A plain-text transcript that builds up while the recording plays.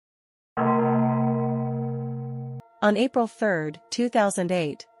On April 3,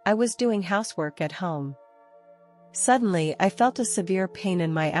 2008, I was doing housework at home. Suddenly I felt a severe pain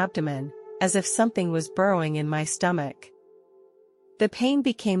in my abdomen, as if something was burrowing in my stomach. The pain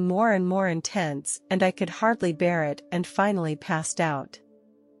became more and more intense and I could hardly bear it and finally passed out.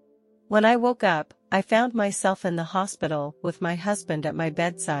 When I woke up, I found myself in the hospital with my husband at my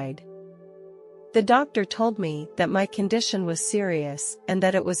bedside. The doctor told me that my condition was serious and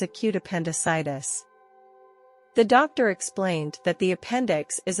that it was acute appendicitis. The doctor explained that the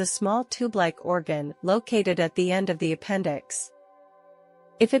appendix is a small tube-like organ located at the end of the appendix.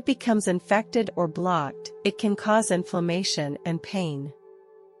 If it becomes infected or blocked, it can cause inflammation and pain.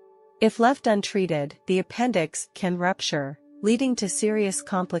 If left untreated, the appendix can rupture, leading to serious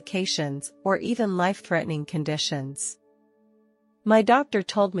complications or even life-threatening conditions. My doctor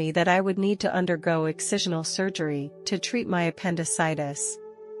told me that I would need to undergo excisional surgery to treat my appendicitis.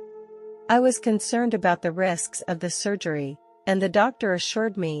 I was concerned about the risks of the surgery, and the doctor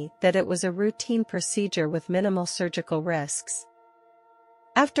assured me that it was a routine procedure with minimal surgical risks.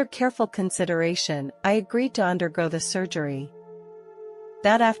 After careful consideration, I agreed to undergo the surgery.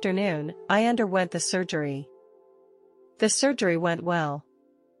 That afternoon, I underwent the surgery. The surgery went well.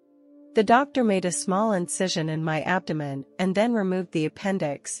 The doctor made a small incision in my abdomen and then removed the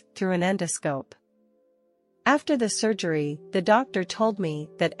appendix through an endoscope. After the surgery, the doctor told me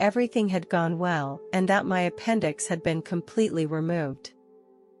that everything had gone well and that my appendix had been completely removed.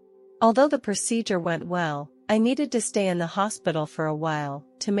 Although the procedure went well, I needed to stay in the hospital for a while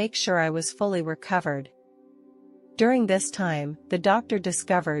to make sure I was fully recovered. During this time, the doctor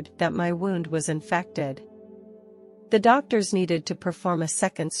discovered that my wound was infected. The doctors needed to perform a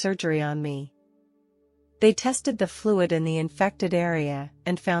second surgery on me. They tested the fluid in the infected area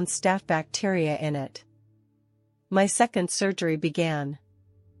and found staph bacteria in it. My second surgery began.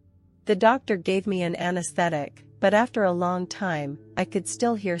 The doctor gave me an anesthetic, but after a long time, I could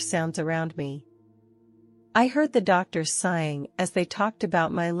still hear sounds around me. I heard the doctors sighing as they talked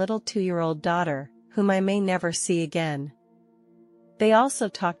about my little 2-year-old daughter, whom I may never see again. They also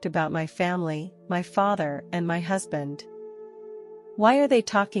talked about my family, my father, and my husband. Why are they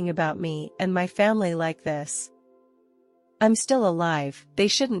talking about me and my family like this? I'm still alive, they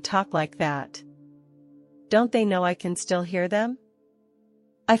shouldn't talk like that. Don't they know I can still hear them?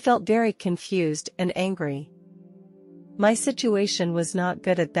 I felt very confused and angry. My situation was not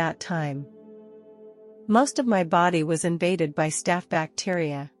good at that time. Most of my body was invaded by staph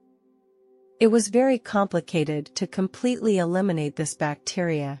bacteria. It was very complicated to completely eliminate this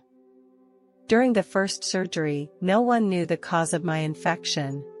bacteria. During the first surgery, no one knew the cause of my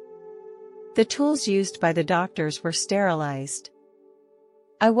infection. The tools used by the doctors were sterilized.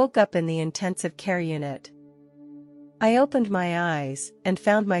 I woke up in the intensive care unit. I opened my eyes and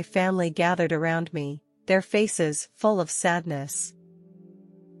found my family gathered around me, their faces full of sadness.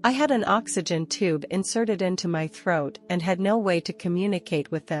 I had an oxygen tube inserted into my throat and had no way to communicate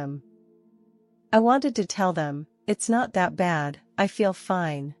with them. I wanted to tell them, "It's not that bad, I feel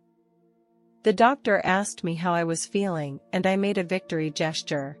fine." The doctor asked me how I was feeling and I made a victory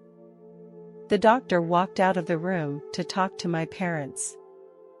gesture. The doctor walked out of the room to talk to my parents.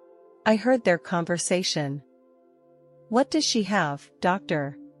 I heard their conversation. "What does she have,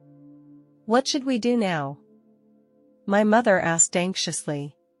 doctor? What should we do now?" My mother asked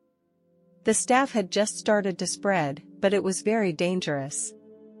anxiously. The staph had just started to spread, but it was very dangerous.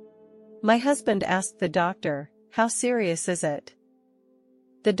 My husband asked the doctor, "How serious is it?"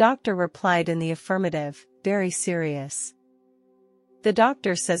 The doctor replied in the affirmative, "Very serious." The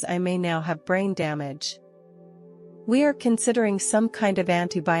doctor says I may now have brain damage. We are considering some kind of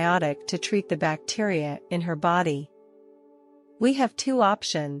antibiotic to treat the bacteria in her body. We have two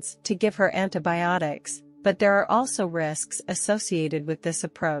options to give her antibiotics, but there are also risks associated with this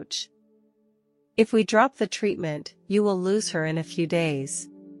approach. If we drop the treatment, you will lose her in a few days.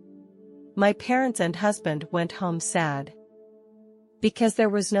 My parents and husband went home sad. Because there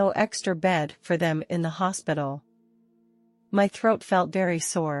was no extra bed for them in the hospital. My throat felt very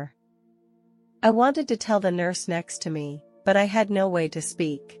sore. I wanted to tell the nurse next to me, but I had no way to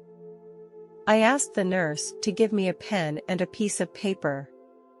speak. I asked the nurse to give me a pen and a piece of paper.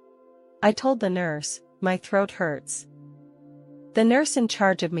 I told the nurse, "My throat hurts." The nurse in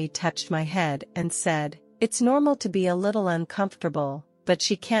charge of me touched my head and said, "It's normal to be a little uncomfortable, but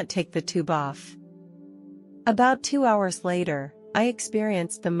she can't take the tube off." About 2 hours later, I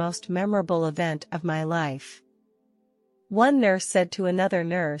experienced the most memorable event of my life. One nurse said to another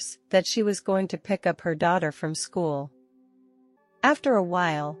nurse that she was going to pick up her daughter from school. After a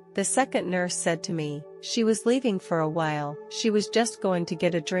while, the second nurse said to me, she was leaving for a while, she was just going to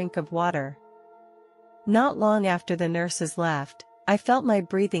get a drink of water. Not long after the nurses left, I felt my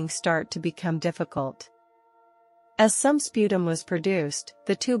breathing start to become difficult. As some sputum was produced,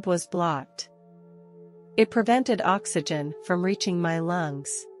 the tube was blocked. It prevented oxygen from reaching my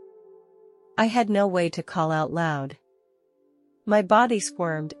lungs. I had no way to call out loud. My body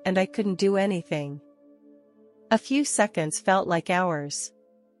squirmed and I couldn't do anything. A few seconds felt like hours.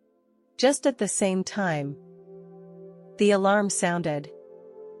 Just at the same time, the alarm sounded.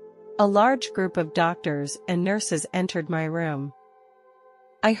 A large group of doctors and nurses entered my room.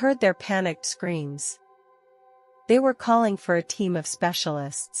 I heard their panicked screams. They were calling for a team of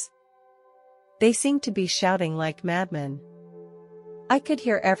specialists. They seemed to be shouting like madmen. I could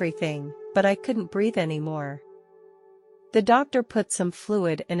hear everything, but I couldn't breathe anymore. The doctor put some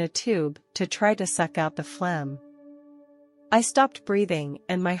fluid in a tube to try to suck out the phlegm. I stopped breathing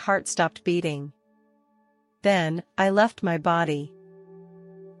and my heart stopped beating. Then, I left my body.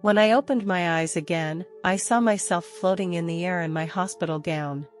 When I opened my eyes again, I saw myself floating in the air in my hospital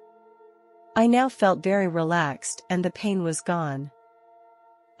gown. I now felt very relaxed and the pain was gone.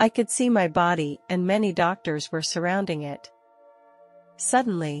 I could see my body and many doctors were surrounding it.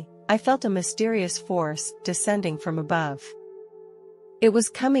 Suddenly, I felt a mysterious force descending from above. It was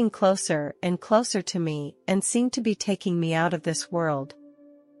coming closer and closer to me and seemed to be taking me out of this world.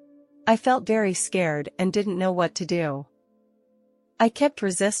 I felt very scared and didn't know what to do. I kept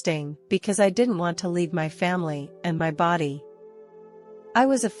resisting because I didn't want to leave my family and my body. I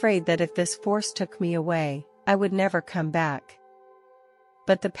was afraid that if this force took me away, I would never come back.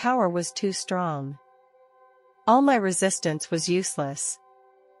 But the power was too strong. All my resistance was useless.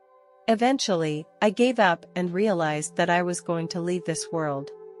 Eventually, I gave up and realized that I was going to leave this world.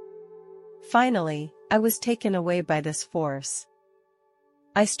 Finally, I was taken away by this force.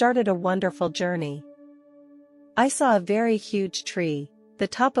 I started a wonderful journey. I saw a very huge tree, the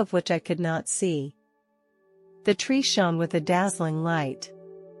top of which I could not see. The tree shone with a dazzling light.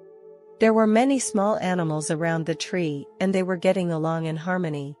 There were many small animals around the tree and they were getting along in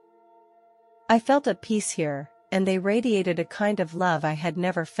harmony. I felt at peace here, and they radiated a kind of love I had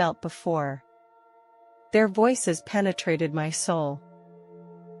never felt before. Their voices penetrated my soul.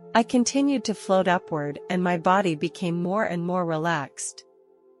 I continued to float upward and my body became more and more relaxed.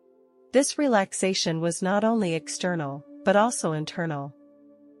 This relaxation was not only external, but also internal.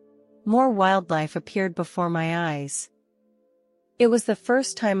 More wildlife appeared before my eyes. It was the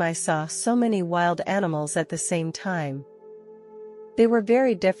first time I saw so many wild animals at the same time. They were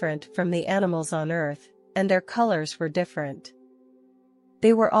very different from the animals on Earth, and their colors were different.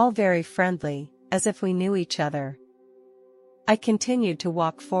 They were all very friendly, as if we knew each other. I continued to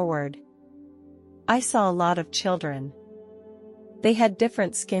walk forward. I saw a lot of children. They had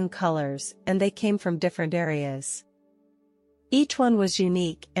different skin colors and they came from different areas. Each one was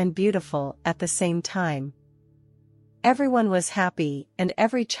unique and beautiful at the same time. Everyone was happy and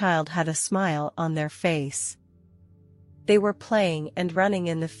every child had a smile on their face. They were playing and running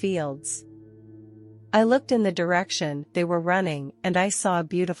in the fields. I looked in the direction they were running and I saw a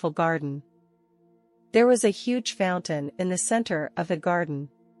beautiful garden. There was a huge fountain in the center of the garden.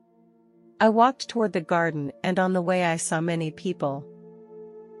 I walked toward the garden and on the way I saw many people.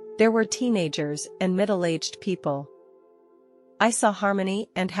 There were teenagers and middle-aged people. I saw harmony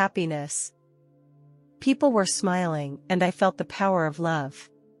and happiness. People were smiling and I felt the power of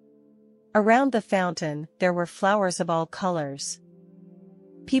love. Around the fountain there were flowers of all colors.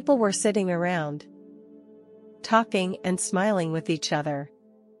 People were sitting around, talking and smiling with each other.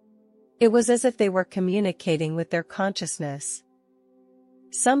 It was as if they were communicating with their consciousness.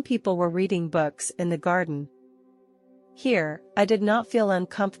 Some people were reading books in the garden. Here, I did not feel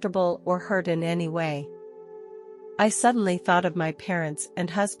uncomfortable or hurt in any way. I suddenly thought of my parents and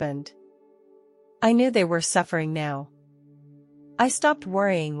husband. I knew they were suffering now. I stopped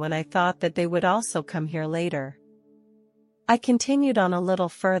worrying when I thought that they would also come here later. I continued on a little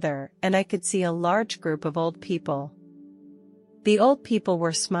further and I could see a large group of old people. The old people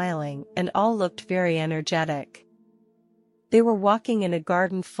were smiling and all looked very energetic. They were walking in a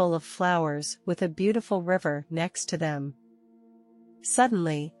garden full of flowers with a beautiful river next to them.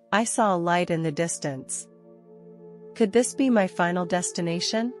 Suddenly, I saw a light in the distance. Could this be my final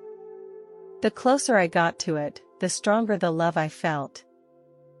destination? The closer I got to it, the stronger the love I felt.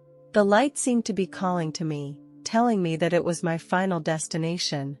 The light seemed to be calling to me, telling me that it was my final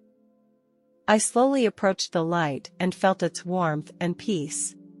destination. I slowly approached the light and felt its warmth and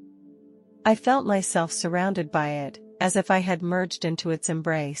peace. I felt myself surrounded by it, as if I had merged into its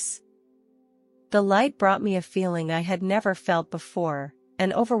embrace. The light brought me a feeling I had never felt before,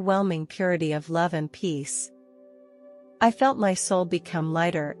 an overwhelming purity of love and peace. I felt my soul become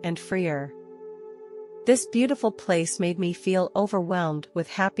lighter and freer. This beautiful place made me feel overwhelmed with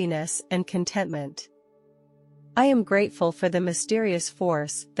happiness and contentment. I am grateful for the mysterious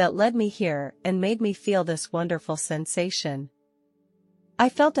force that led me here and made me feel this wonderful sensation. I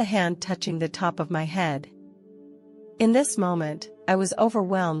felt a hand touching the top of my head. In this moment, I was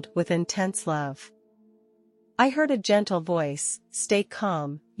overwhelmed with intense love. I heard a gentle voice, "Stay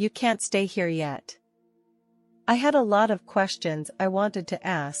calm, you can't stay here yet." I had a lot of questions I wanted to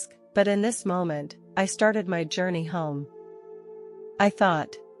ask, but in this moment, I started my journey home. I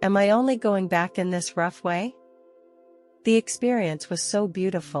thought, am I only going back in this rough way? The experience was so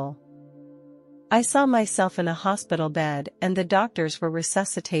beautiful. I saw myself in a hospital bed and the doctors were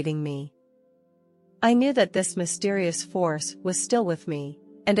resuscitating me. I knew that this mysterious force was still with me,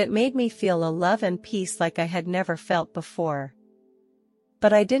 and it made me feel a love and peace like I had never felt before.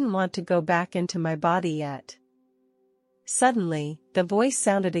 But I didn't want to go back into my body yet. Suddenly, the voice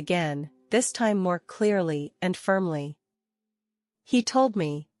sounded again, this time more clearly and firmly. He told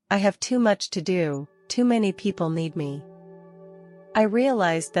me, "I have too much to do, too many people need me." I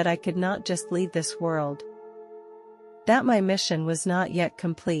realized that I could not just leave this world. That my mission was not yet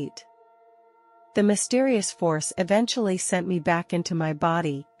complete. The mysterious force eventually sent me back into my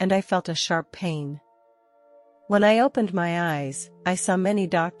body and I felt a sharp pain. When I opened my eyes, I saw many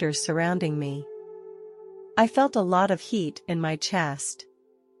doctors surrounding me. I felt a lot of heat in my chest.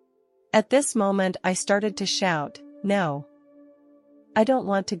 At this moment I started to shout, "No! I don't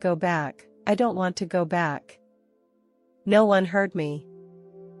want to go back, I don't want to go back." No one heard me.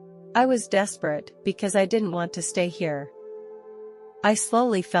 I was desperate because I didn't want to stay here. I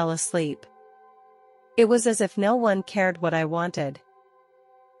slowly fell asleep. It was as if no one cared what I wanted.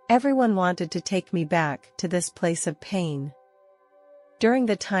 Everyone wanted to take me back to this place of pain. During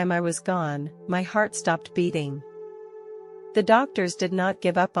the time I was gone, my heart stopped beating. The doctors did not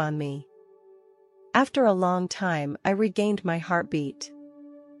give up on me. After a long time, I regained my heartbeat.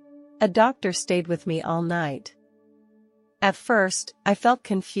 A doctor stayed with me all night. At first, I felt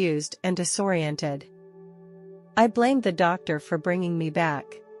confused and disoriented. I blamed the doctor for bringing me back.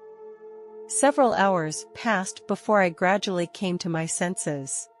 Several hours passed before I gradually came to my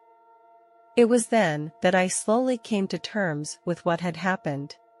senses. It was then that I slowly came to terms with what had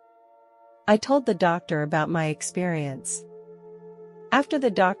happened. I told the doctor about my experience. After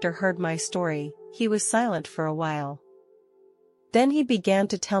the doctor heard my story, he was silent for a while. Then he began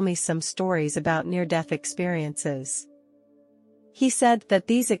to tell me some stories about near-death experiences. He said that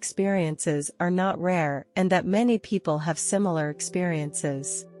these experiences are not rare and that many people have similar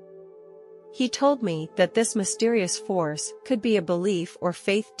experiences. He told me that this mysterious force could be a belief or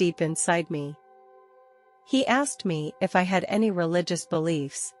faith deep inside me. He asked me if I had any religious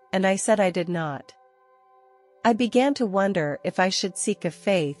beliefs, and I said I did not. I began to wonder if I should seek a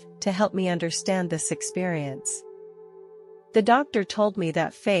faith to help me understand this experience. The doctor told me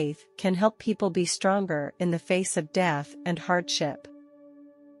that faith can help people be stronger in the face of death and hardship.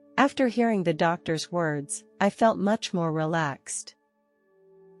 After hearing the doctor's words, I felt much more relaxed.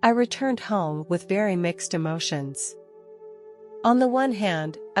 I returned home with very mixed emotions. On the one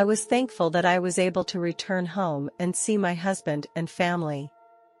hand, I was thankful that I was able to return home and see my husband and family.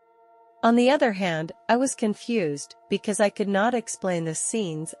 On the other hand, I was confused because I could not explain the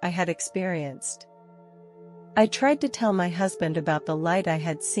scenes I had experienced. I tried to tell my husband about the light I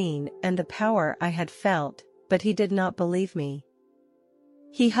had seen and the power I had felt, but he did not believe me.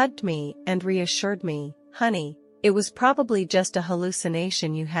 He hugged me and reassured me, "Honey, it was probably just a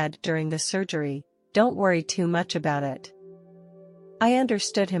hallucination you had during the surgery, don't worry too much about it." I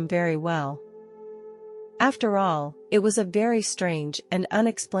understood him very well. After all, it was a very strange and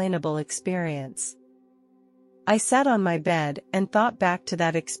unexplainable experience. I sat on my bed and thought back to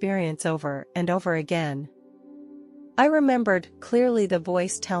that experience over and over again. I remembered clearly the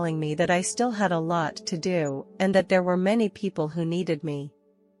voice telling me that I still had a lot to do and that there were many people who needed me.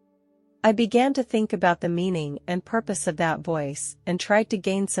 I began to think about the meaning and purpose of that voice and tried to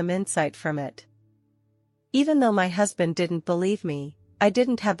gain some insight from it. Even though my husband didn't believe me, I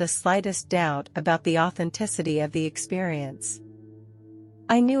didn't have the slightest doubt about the authenticity of the experience.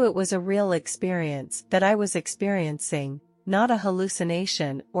 I knew it was a real experience that I was experiencing, not a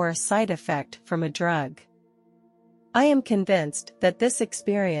hallucination or a side effect from a drug. I am convinced that this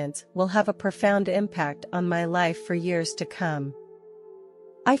experience will have a profound impact on my life for years to come.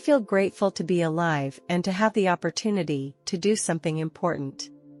 I feel grateful to be alive and to have the opportunity to do something important.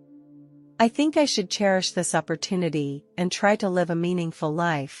 I think I should cherish this opportunity and try to live a meaningful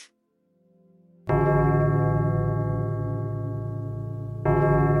life.